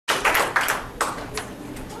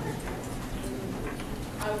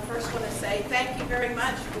first want to say thank you very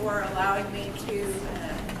much for allowing me to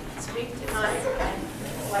speak tonight.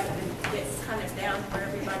 And like to get kind of down where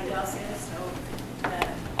everybody else is. So,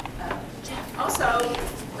 also,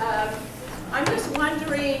 I'm just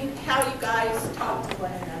wondering how you guys talk to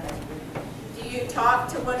one another. Do you talk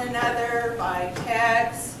to one another by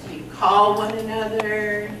text? Do you call one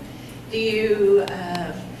another? Do you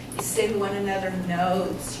send one another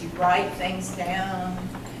notes? You write things down?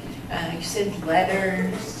 You send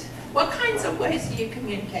letters? What kinds of ways do you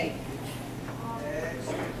communicate?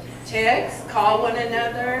 Text, call one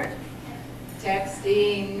another,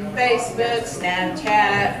 texting, Facebook,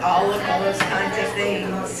 Snapchat, all of those kinds of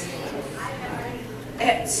things.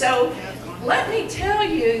 And so let me tell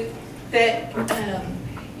you that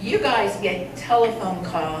you guys get telephone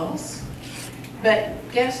calls, but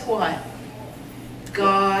guess what?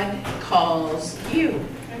 God calls you.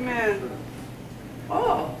 Amen.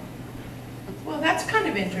 Oh, well, that's kind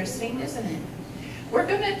of interesting, isn't it? We're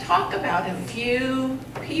going to talk about a few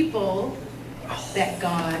people that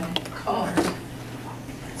God called.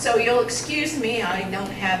 So you'll excuse me, I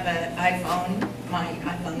don't have an iPhone. My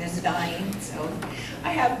iPhone is dying, so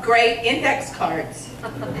I have great index cards.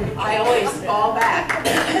 I always fall back.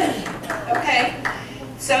 Okay,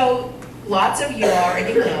 so lots of you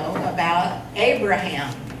already know about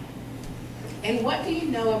Abraham. And what do you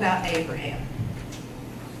know about Abraham?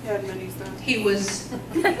 He had many sons. He was...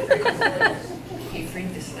 He freed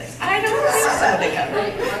his legs. I don't think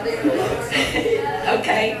so.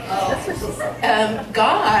 Okay.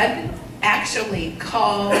 God actually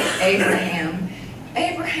called Abraham.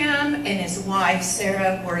 Abraham and his wife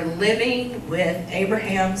Sarah were living with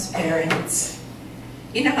Abraham's parents.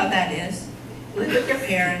 You know how that is. Live with your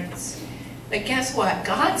parents. But guess what?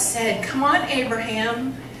 God said, come on,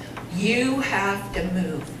 Abraham, you have to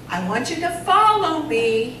move. I want you to follow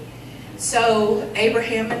me. So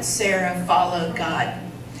Abraham and Sarah followed God.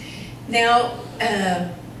 Now,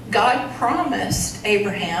 God promised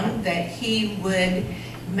Abraham that he would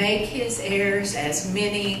make his heirs as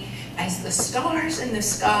many as the stars in the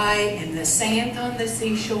sky and the sand on the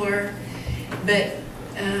seashore. But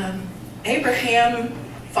Abraham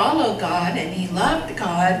followed God and he loved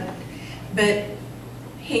God, but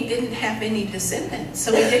he didn't have any descendants,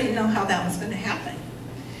 so he didn't know how that was going to happen.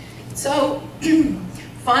 So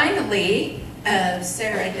finally,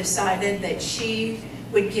 Sarah decided that she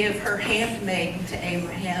would give her handmaid to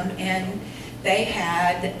Abraham, and they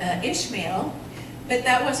had Ishmael, but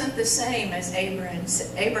that wasn't the same as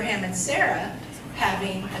Abraham and Sarah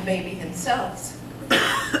having a baby themselves.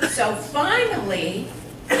 So finally,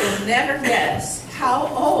 you'll never guess, how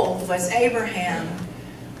old was Abraham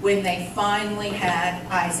when they finally had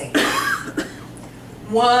Isaac?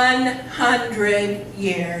 100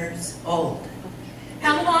 years old.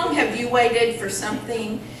 How long have you waited for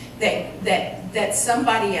something that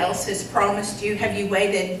somebody else has promised you? Have you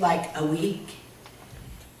waited like a week?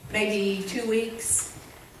 Maybe 2 weeks?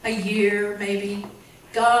 A year, maybe?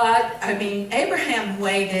 Abraham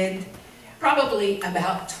waited probably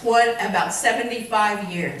about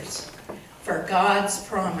 75 years for God's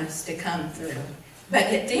promise to come through.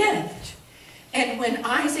 But it did. And when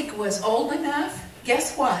Isaac was old enough,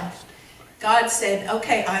 guess what? God said,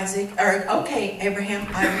 okay, Abraham,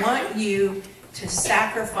 I want you to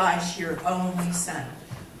sacrifice your only son.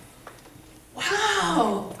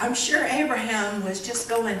 Wow! I'm sure Abraham was just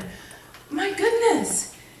going, my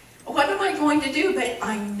goodness, what am I going to do? But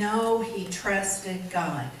I know he trusted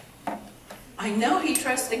God. I know he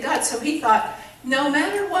trusted God. So he thought, no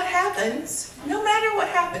matter what happens,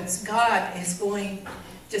 God is going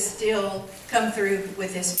to still come through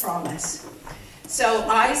with his promise. So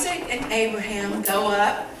Isaac and Abraham go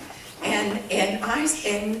up, and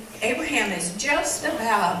Abraham is just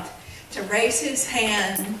about to raise his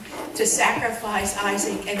hand to sacrifice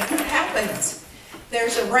Isaac, and what happens?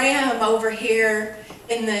 There's a ram over here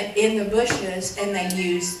in the bushes, and they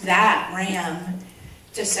use that ram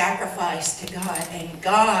to sacrifice to God, and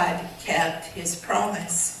God kept his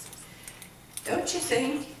promise. Don't you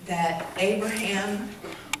think that Abraham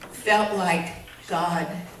felt like God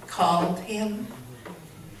called him?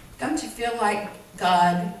 Don't you feel like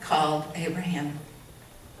God called Abraham?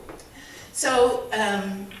 So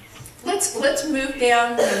let's move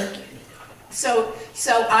down. So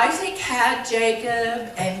Isaac had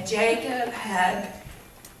Jacob, and Jacob had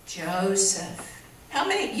Joseph. How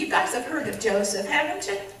many, you guys have heard of Joseph, haven't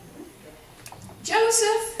you?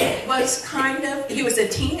 Joseph was he was a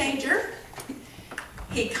teenager.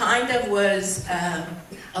 He kind of was a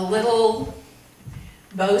little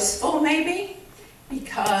boastful maybe,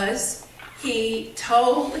 because he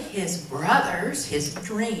told his brothers his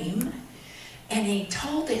dream, and he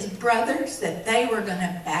told his brothers that they were going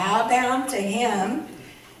to bow down to him.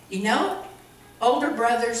 You know, older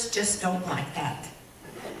brothers just don't like that.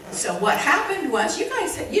 So what happened was, you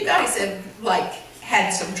guys have like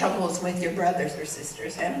had some troubles with your brothers or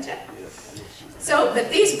sisters, haven't you? So, but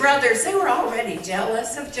these brothers, they were already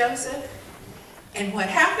jealous of Joseph. And what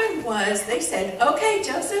happened was, they said, okay,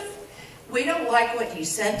 Joseph, we don't like what you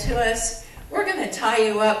said to us. We're going to tie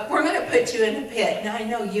you up. We're going to put you in a pit. Now, I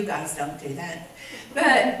know you guys don't do that.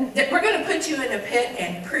 But we're going to put you in a pit,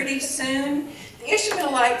 and pretty soon, the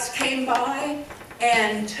Ishmaelites came by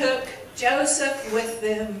and took Joseph with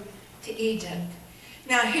them to Egypt.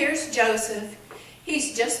 Now, here's Joseph.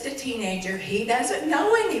 He's just a teenager. He doesn't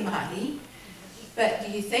know anybody. But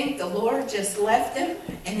do you think the Lord just left him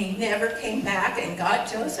and he never came back and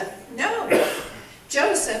got Joseph? No.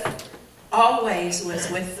 Joseph always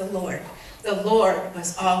was with the Lord. The Lord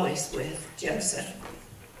was always with Joseph.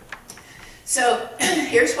 So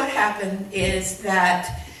here's what happened is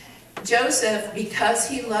that Joseph, because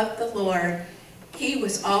he loved the Lord, he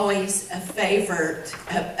was always a favored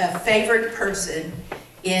person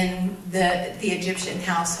in the Egyptian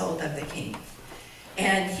household of the king.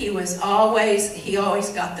 And he always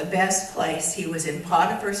got the best place. He was in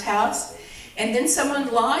Potiphar's house. And then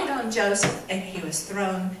someone lied on Joseph and he was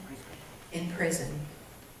thrown in prison.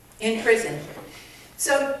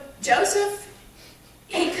 So Joseph,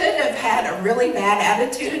 he could have had a really bad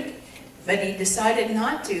attitude, but he decided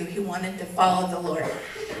not to. He wanted to follow the Lord.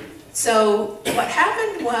 So what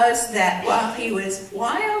happened was that while he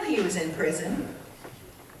was in prison,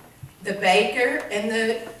 the baker and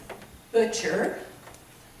the butcher,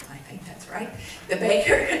 I think that's right, the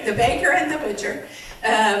baker and the butcher,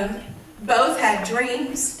 both had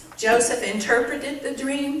dreams. Joseph interpreted the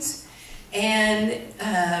dreams, and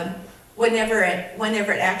whenever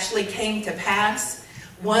it actually came to pass,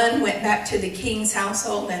 one went back to the king's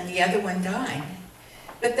household and the other one died.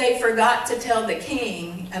 But they forgot to tell the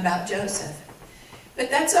king about Joseph.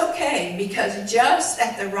 But that's okay, because just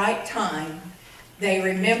at the right time, they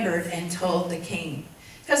remembered and told the king.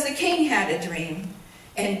 Because the king had a dream,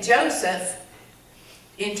 and Joseph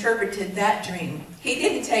interpreted that dream. He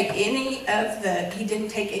didn't take any of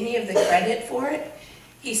the credit for it.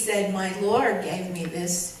 He said, my Lord gave me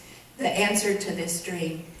the answer to this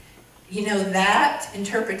dream. You know, that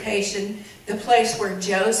interpretation, the place where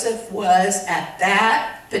Joseph was at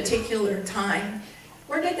that particular time,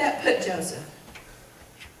 where did that put Joseph?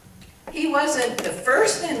 He wasn't the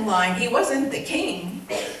first in line. He wasn't the king,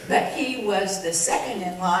 but he was the second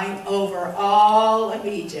in line over all of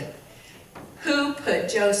Egypt. Who put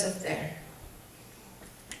Joseph there?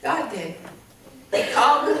 God did. He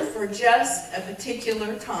called him for just a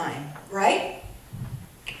particular time, right?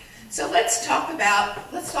 So let's talk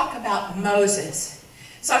about Moses.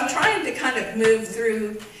 So I'm trying to kind of move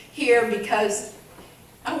through here because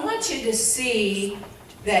I want you to see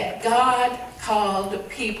that God called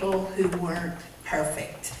people who weren't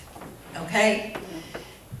perfect. Okay?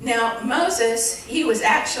 Now, Moses, he was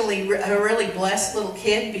actually a really blessed little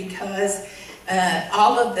kid because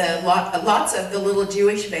lots of the little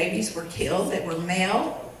Jewish babies were killed that were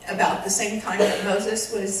male about the same time that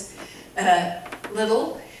Moses was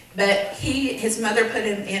little. But his mother put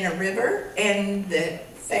him in a river, and the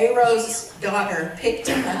Pharaoh's daughter picked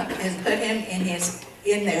him up and put him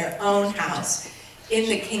in their own house in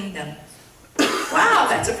the kingdom. Wow,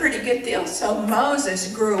 that's a pretty good deal. So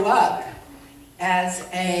Moses grew up as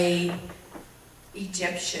an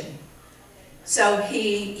Egyptian. So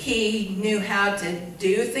he knew how to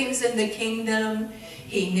do things in the kingdom.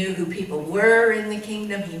 He knew who people were in the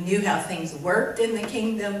kingdom. He knew how things worked in the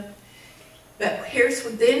kingdom. But here's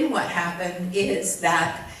then what happened is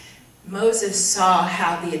that Moses saw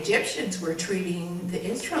how the Egyptians were treating the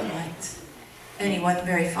Israelites. And he wasn't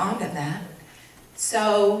very fond of that.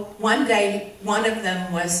 So one day, one of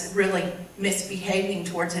them was really misbehaving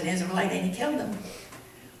towards an Israelite and he killed him.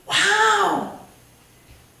 Wow!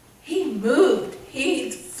 He moved.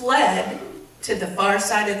 He fled to the far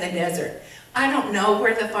side of the desert. I don't know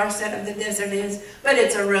where the far side of the desert is, but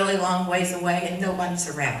it's a really long ways away and nobody's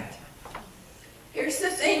around. Here's the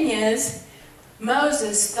thing is,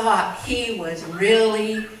 Moses thought he was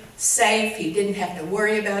really safe. He didn't have to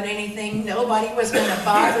worry about anything. Nobody was going to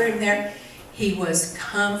bother him there. He was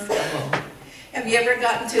comfortable. Have you ever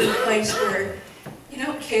gotten to a place where you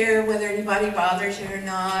don't care whether anybody bothers you or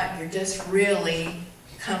not? You're just really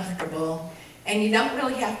comfortable and you don't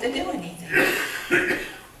really have to do anything.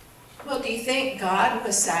 Well, do you think God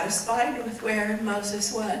was satisfied with where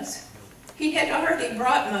Moses was? He had already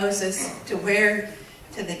brought Moses to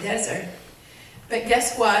the desert. But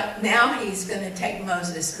guess what? Now he's going to take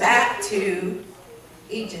Moses back to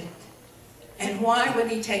Egypt. And why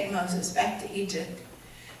would he take Moses back to Egypt?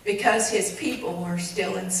 Because his people were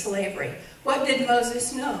still in slavery. What did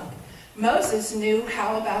Moses know? Moses knew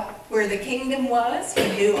how about where the kingdom was.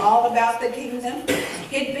 He knew all about the kingdom.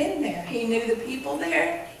 He'd been there. He knew the people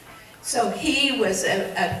there. So he was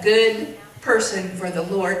a good person for the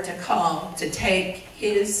Lord to call to take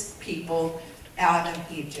his people out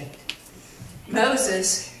of Egypt.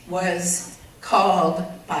 Moses was called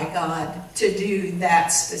by God to do that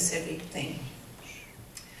specific thing.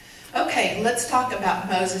 Okay, let's talk about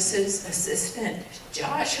Moses' assistant,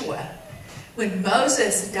 Joshua. When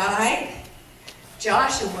Moses died,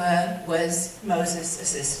 Joshua was Moses'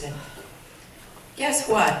 assistant. Guess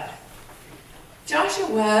what?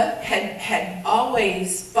 Joshua had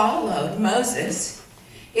always followed Moses.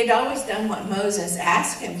 He'd always done what Moses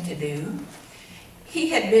asked him to do. He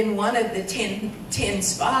had been one of the 10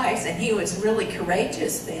 spies, and he was really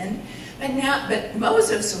courageous then. But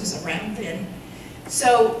Moses was around then.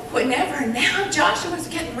 So now Joshua's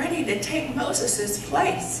getting ready to take Moses'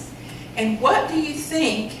 place. And what do you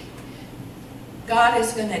think God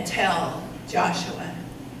is going to tell Joshua?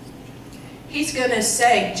 He's going to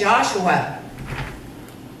say, Joshua,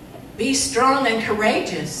 be strong and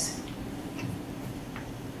courageous.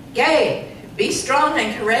 Gabe, be strong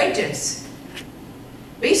and courageous.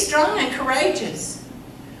 Be strong and courageous.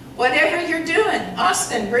 Whatever you're doing,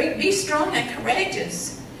 Austin, be strong and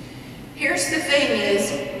courageous. Here's the thing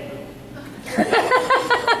is,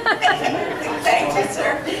 thank you,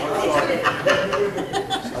 sir. I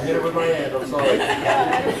hit it with my hand, I'm sorry.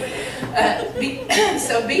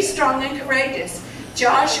 So be strong and courageous.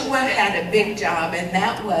 Joshua had a big job, and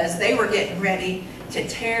that was they were getting ready to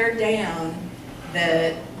tear down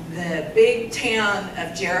the big town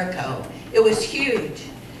of Jericho. It was huge.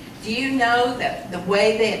 Do you know that the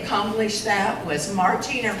way they accomplished that was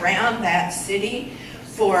marching around that city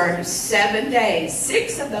for 7 days?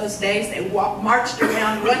 6 of those days they marched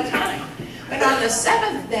around one time. But on the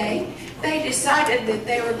 7th day, they decided that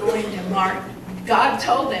they were going to march. God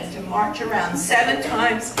told them to march around 7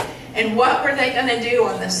 times. And what were they going to do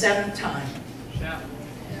on the 7th time? Shout.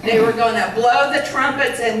 They were going to blow the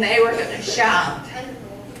trumpets and they were going to shout.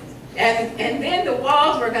 And then the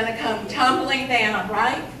walls were going to come tumbling down,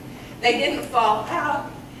 right? They didn't fall out.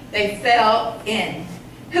 They fell in.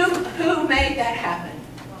 Who made that happen?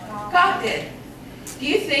 God did. Do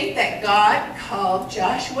you think that God called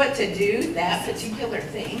Joshua to do that particular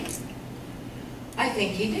thing? I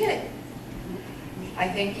think he did. I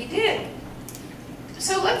think he did.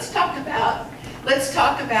 So let's talk about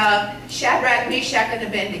Shadrach, Meshach, and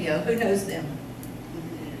Abednego. Who knows them?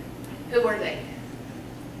 Who were they?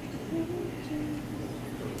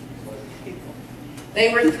 They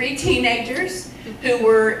were 3 teenagers who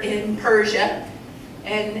were in Persia,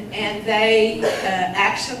 and they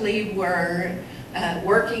actually were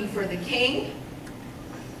working for the king.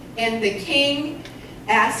 And the king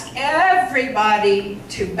asked everybody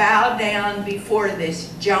to bow down before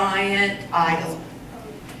this giant idol.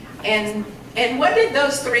 And what did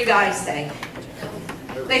those 3 guys say?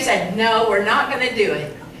 They said, no, we're not going to do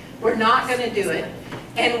it. We're not going to do it.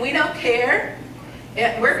 And we don't care.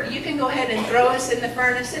 You can go ahead and throw us in the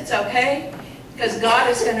furnace. It's okay. Because God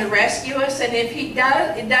is going to rescue us. And if He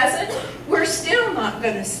doesn't, we're still not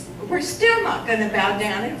going to bow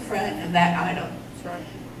down in front of that idol. That's right.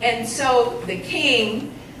 And so the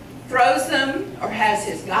king throws them, or has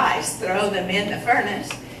his guys throw them in the furnace.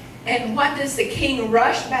 And what does the king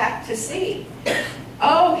rush back to see?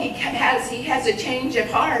 Oh, he has a change of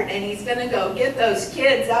heart, and he's going to go get those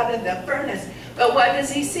kids out of the furnace. But what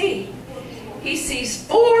does he see? He sees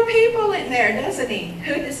 4 people in there, doesn't he?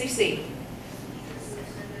 Who does he see?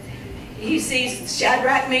 He sees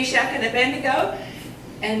Shadrach, Meshach, and Abednego,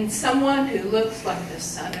 and someone who looks like the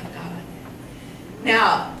Son of God.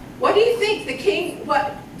 Now, what do you think the king,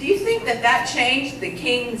 do you think that changed the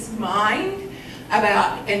king's mind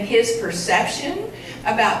about, and his perception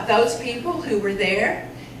about those people who were there?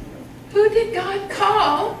 Who did God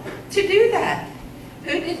call to do that?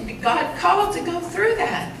 Who did God call to go through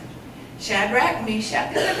that? Shadrach,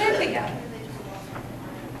 Meshach, and Abednego.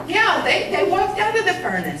 Yeah, they walked out of the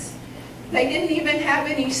furnace. They didn't even have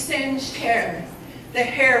any singed hair. Their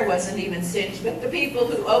hair wasn't even singed. But the people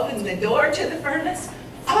who opened the door to the furnace,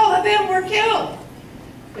 all of them were killed.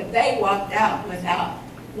 But they walked out without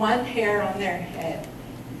one hair on their head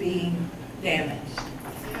being damaged.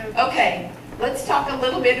 Okay, let's talk a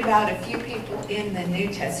little bit about a few people in the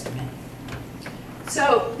New Testament.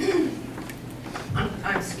 So,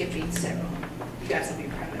 I'm skipping several. You guys will be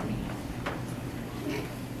proud of me.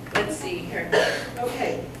 let's see here.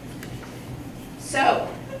 Okay. So,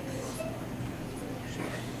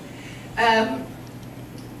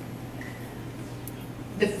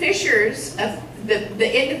 the fishers of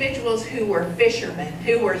the individuals who were fishermen,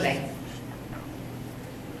 who were they?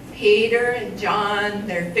 Peter and John,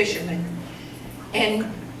 they're fishermen.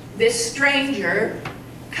 And this stranger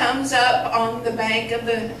comes up on the bank of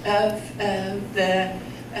the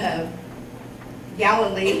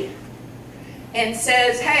Galilee and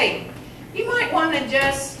says, hey, you might want to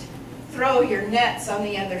just throw your nets on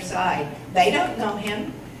the other side. They don't know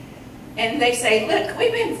him. And they say, look,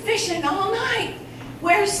 we've been fishing all night.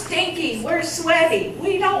 We're stinky, we're sweaty.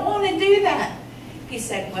 We don't want to do that. He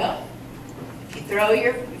said, well, if you throw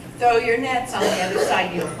your nets on the other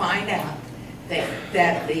side, you'll find out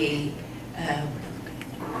that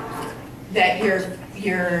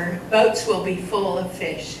your boats will be full of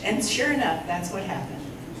fish. And sure enough, that's what happened.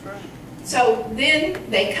 That's right. So then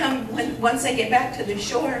they come, once they get back to the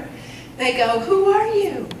shore, they go, who are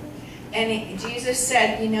you? And Jesus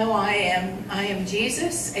said, you know, I am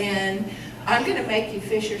Jesus, and I'm going to make you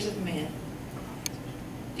fishers of men.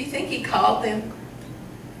 Do you think he called them?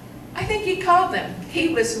 I think he called them. He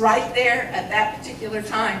was right there at that particular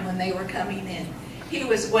time when they were coming in. He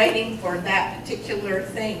was waiting for that particular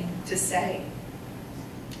thing to say.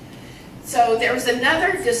 So there was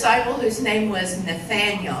another disciple whose name was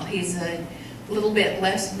Nathaniel. He's a little bit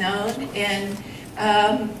less known. And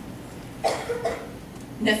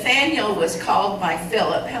Nathaniel was called by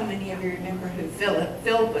Philip. How many of you remember who Philip?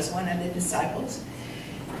 Philip was one of the disciples.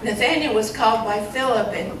 Nathaniel was called by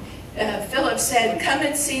Philip, and Philip said, come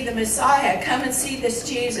and see the Messiah, come and see this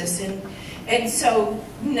Jesus. And so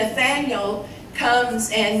Nathaniel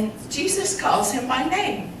comes, and Jesus calls him by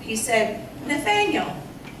name. He said, Nathaniel.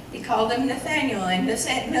 He called him Nathaniel, and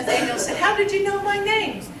Nathaniel said, how did you know my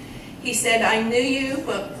name? He said, I knew you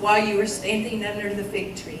while you were standing under the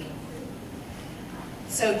fig tree.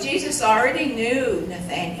 So Jesus already knew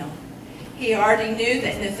Nathaniel. He already knew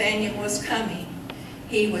that Nathaniel was coming.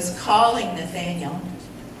 He was calling Nathaniel.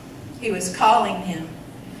 He was calling him.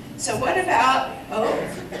 So what about,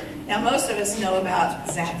 now most of us know about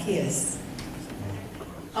Zacchaeus.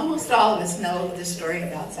 Almost all of us know the story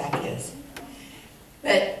about Zacchaeus.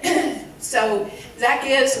 But, so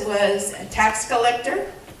Zacchaeus was a tax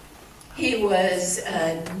collector. He was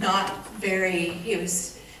not a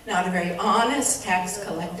very honest tax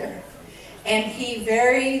collector. And he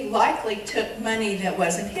very likely took money that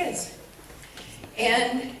wasn't his.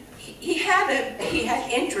 And he had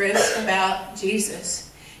interest about Jesus.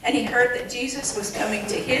 And he heard that Jesus was coming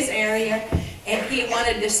to his area, and he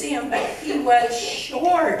wanted to see him, but he was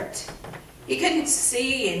short. He couldn't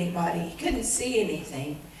see anybody. He couldn't see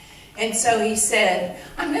anything. And so he said,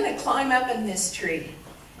 I'm going to climb up in this tree.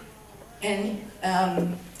 And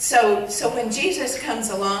so when Jesus comes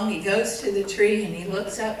along, he goes to the tree and he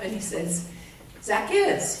looks up and he says,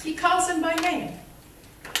 Zacchaeus. He calls him by name.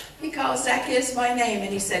 He calls Zacchaeus by name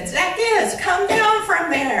and he said, Zacchaeus, come down from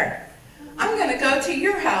there. I'm going to go to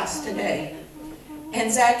your house today.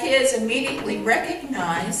 And Zacchaeus immediately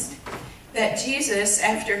recognized that Jesus,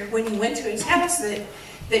 when he went to his house, that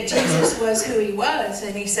Jesus was who he was.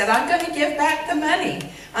 And he said, I'm going to give back the money.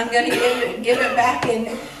 I'm going to give it back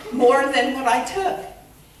in more than what I took.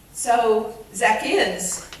 So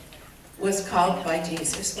Zacchaeus was called by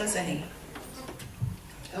Jesus, wasn't he?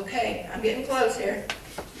 Okay, I'm getting close here.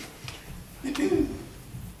 I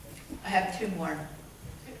have two more.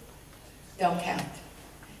 Don't count.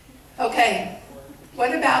 Okay,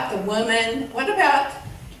 what about the woman? What about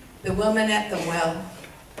the woman at the well?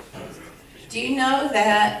 Do you know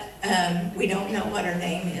that we don't know what her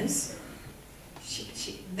name is?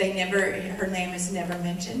 Her name is never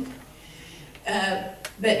mentioned.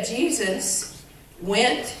 But Jesus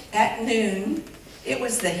went at noon. It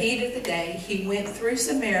was the heat of the day. He went through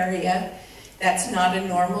Samaria. That's not a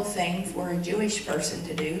normal thing for a Jewish person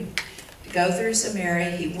to do, to go through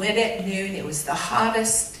Samaria. He went at noon. It was the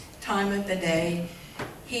hottest time of the day.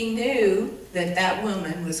 He knew that that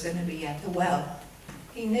woman was going to be at the well.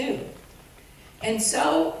 He knew. And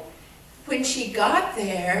so when she got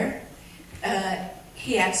there,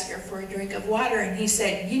 he asked her for a drink of water, and he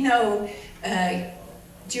said, you know,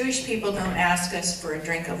 Jewish people don't ask us for a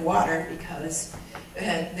drink of water because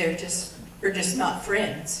we're just not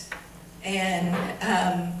friends. And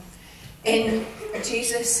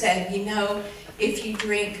Jesus said, you know, if you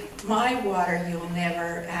drink my water, you'll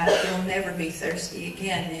never be thirsty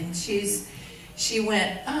again. And she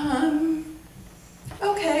went,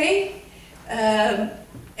 okay. And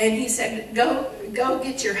he said, go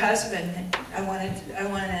get your husband. I want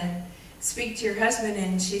to speak to your husband.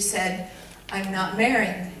 And she said, I'm not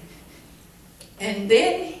married. And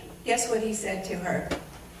then, guess what he said to her?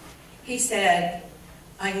 He said,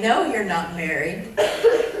 I know you're not married,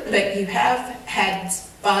 but you have had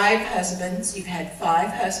 5 husbands. You've had 5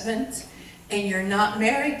 husbands, and you're not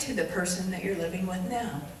married to the person that you're living with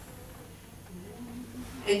now.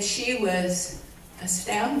 And she was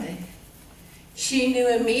astounded. She knew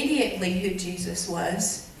immediately who Jesus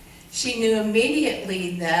was. She knew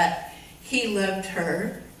immediately that he loved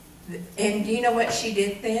her. And do you know what she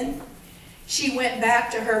did then? She went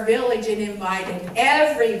back to her village and invited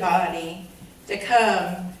everybody to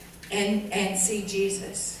come and see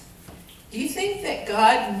Jesus. Do you think that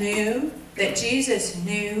God knew, that Jesus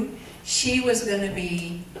knew she was going to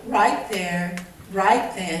be right there,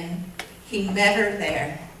 right then? He met her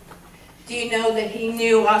there. Do you know that he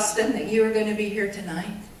knew, Austin, that you were going to be here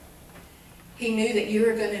tonight? He knew that you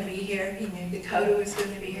were going to be here. He knew Dakota was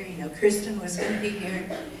going to be here. You know, Kristen was going to be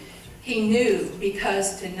here. He knew,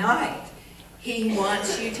 because tonight he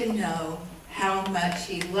wants you to know how much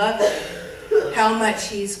he loves you, how much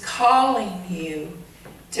he's calling you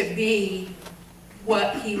to be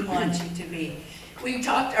what he wants you to be. We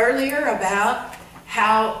talked earlier about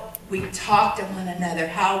how we talk to one another,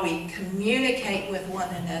 how we communicate with one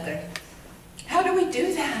another. How do we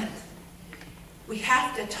do that? We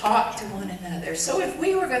have to talk to one another. So if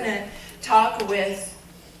we were going to talk with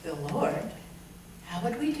the Lord, how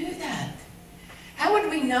would we do that? How would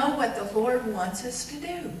we know what the Lord wants us to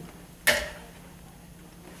do?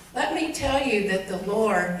 Let me tell you that the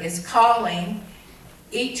Lord is calling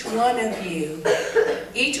each one of you,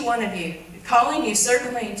 calling you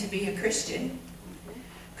certainly to be a Christian,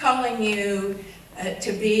 calling you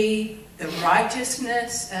to be the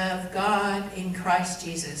righteousness of God in Christ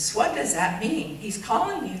Jesus. What does that mean? He's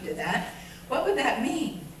calling you to that. What would that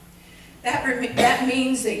mean? That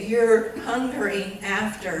means that you're hungering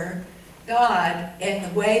after God, and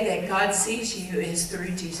the way that God sees you is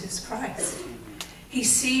through Jesus Christ. He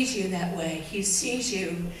sees you that way. He sees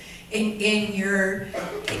you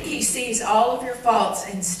he sees all of your faults,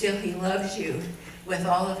 and still he loves you with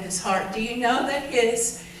all of his heart. Do you know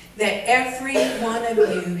that every one of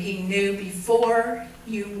you he knew before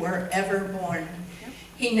you were ever born?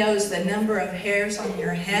 He knows the number of hairs on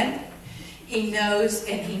your head. He knows,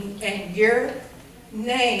 and your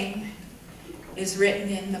name is written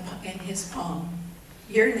in his palm.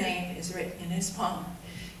 Your name is written in his palm.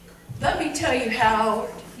 Let me tell you how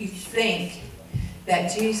you think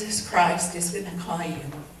that Jesus Christ is going to call you.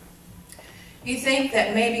 You think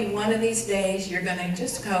that maybe one of these days you're going to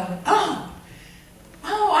just go, oh,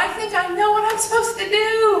 I think I know what I'm supposed to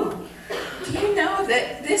do. Do you know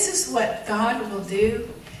that this is what God will do?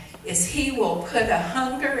 Is he will put a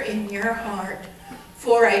hunger in your heart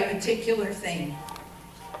for a particular thing.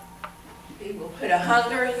 He will put a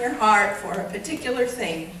hunger in your heart for a particular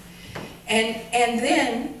thing. And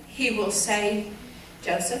then he will say,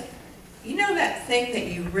 Joseph, you know that thing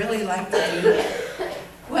that you really like to do?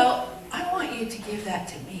 Well, I want you to give that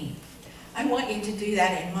to me. I want you to do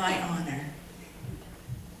that in my honor.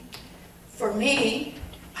 For me,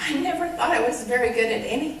 I never thought I was very good at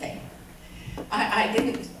anything.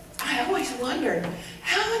 I always wondered,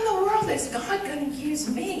 how in the world is God going to use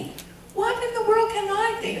me? What in the world can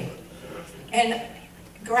I do? And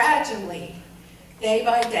gradually, day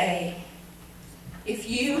by day, if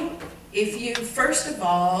you first of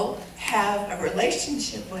all have a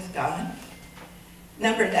relationship with God,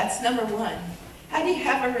 that's number one. How do you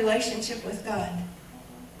have a relationship with God?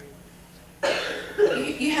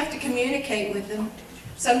 You have to communicate with him.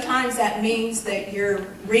 Sometimes that means that you're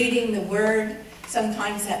reading the Word.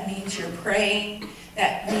 Sometimes that means you're praying.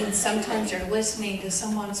 That means sometimes you're listening to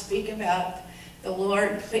someone speak about the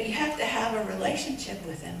Lord. But you have to have a relationship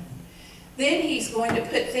with him. Then he's going to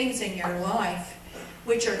put things in your life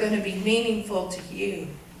which are going to be meaningful to you.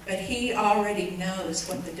 But he already knows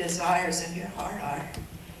what the desires of your heart are.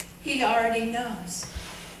 He already knows.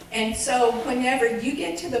 And so whenever you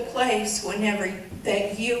get to the place, whenever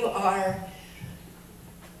that you are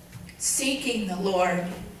seeking the Lord,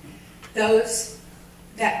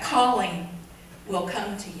 that calling will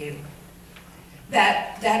come to you.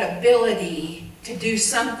 That ability to do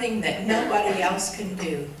something that nobody else can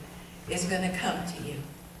do is going to come to you.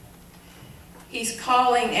 He's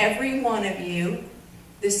calling every one of you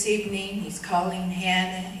this evening. He's calling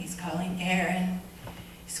Hannah. He's calling Aaron.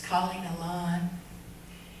 He's calling Alon.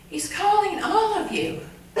 He's calling all of you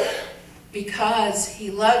because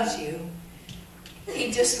he loves you.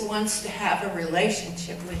 He just wants to have a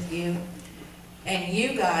relationship with you. And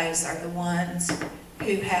you guys are the ones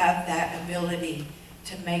who have that ability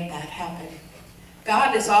to make that happen.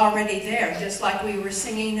 God is already there, just like we were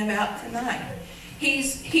singing about tonight.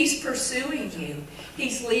 He's pursuing you.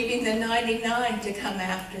 He's leaving the 99 to come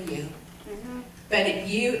after you. But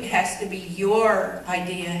it has to be your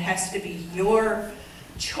idea. It has to be your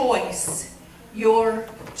choice. Your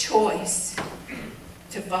choice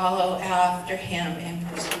to follow after him and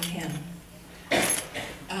pursue him.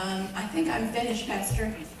 I think I'm finished,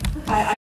 Pastor.